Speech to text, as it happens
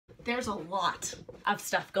There's a lot of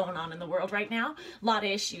stuff going on in the world right now. A lot of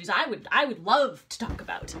issues I would love to talk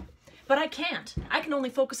about. But I can't. I can only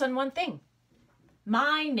focus on one thing.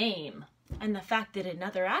 My name. And the fact that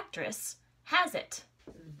another actress has it.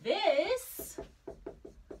 This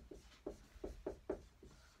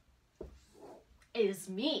is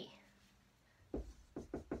me.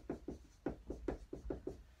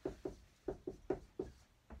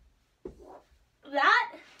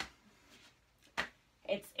 That,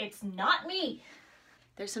 it's not me.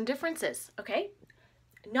 There's some differences, okay?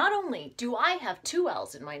 Not only do I have 2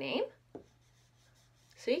 L's in my name,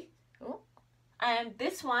 see? Oh. And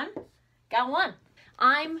this one got 1.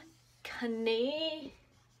 I'm Canadian.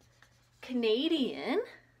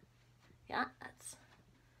 Yeah, that's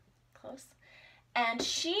close. And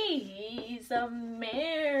she's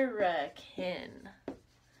American.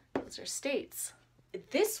 Those are states.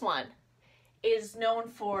 This one is known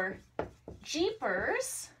for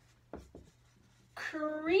Jeepers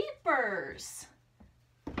Creepers,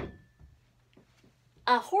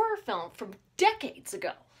 a horror film from decades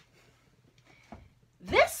ago.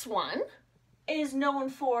 This one is known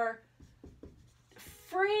for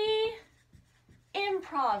free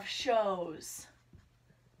improv shows,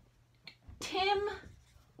 Tim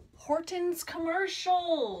Hortons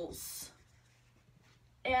commercials,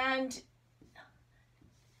 and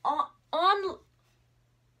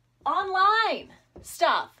online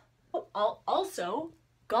stuff. Also,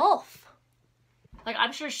 golf. Like,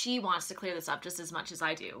 I'm sure she wants to clear this up just as much as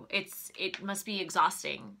I do. It must be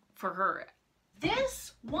exhausting for her.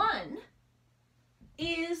 This one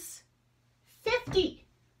is 50.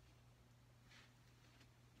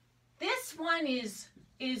 This one is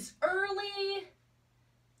early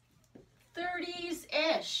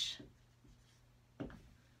 30s-ish.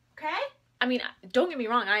 Okay? I mean, don't get me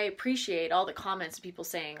wrong, I appreciate all the comments of people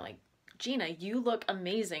saying, like, Gina, you look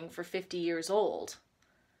amazing for 50 years old.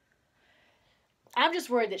 I'm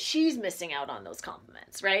just worried that she's missing out on those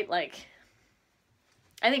compliments, right? Like,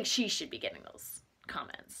 I think she should be getting those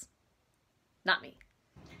comments, not me.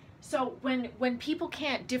 So when people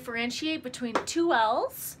can't differentiate between 2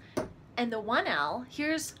 L's and the 1 L,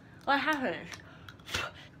 here's what happens.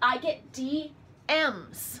 I get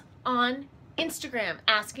DMs on Instagram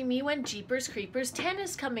asking me when Jeepers Creepers 10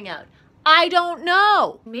 is coming out. I don't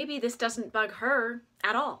know. Maybe this doesn't bug her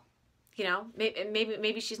at all. You know,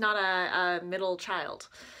 maybe she's not a middle child.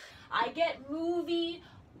 I get movie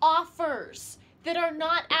offers that are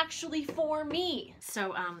not actually for me.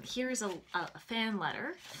 So here's a fan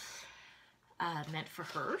letter meant for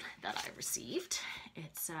her that I received.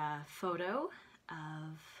 It's a photo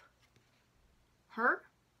of her.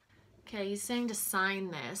 Okay, he's saying to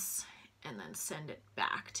sign this and then send it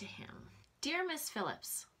back to him. Dear Miss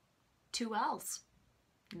Phillips, 2 L's.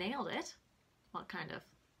 Nailed it. What kind of?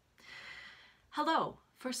 Hello.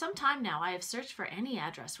 For some time now, I have searched for any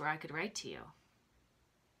address where I could write to you.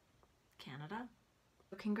 Canada.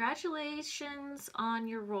 Congratulations on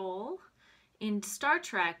your role in Star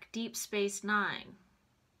Trek Deep Space Nine.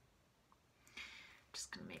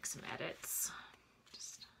 Just gonna make some edits.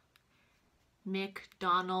 Just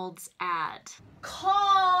McDonald's ad.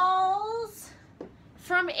 Calls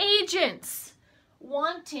from agents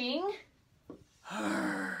wanting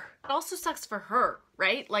her. It also sucks for her,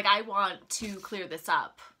 right? Like, I want to clear this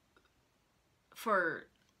up for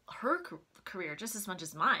her career just as much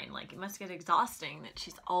as mine. Like, it must get exhausting that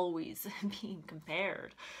she's always being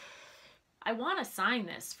compared. I want to sign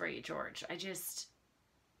this for you, George.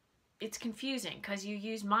 It's confusing because you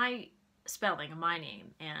use my spelling of my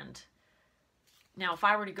name, and now if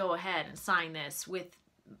I were to go ahead and sign this with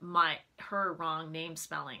her wrong name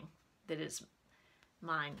spelling that is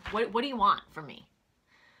mine, what do you want from me?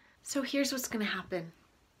 So here's what's gonna happen.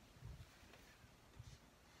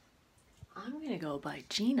 I'm gonna go by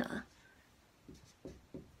Gina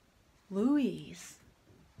Louise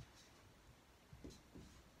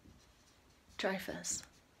Dreyfus.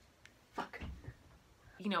 Fuck.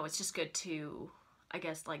 You know, it's just good to, I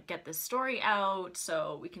guess, like, get this story out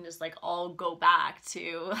so we can just, like, all go back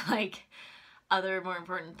to, like, other more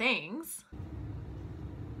important things.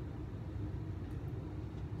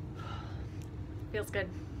 Feels good.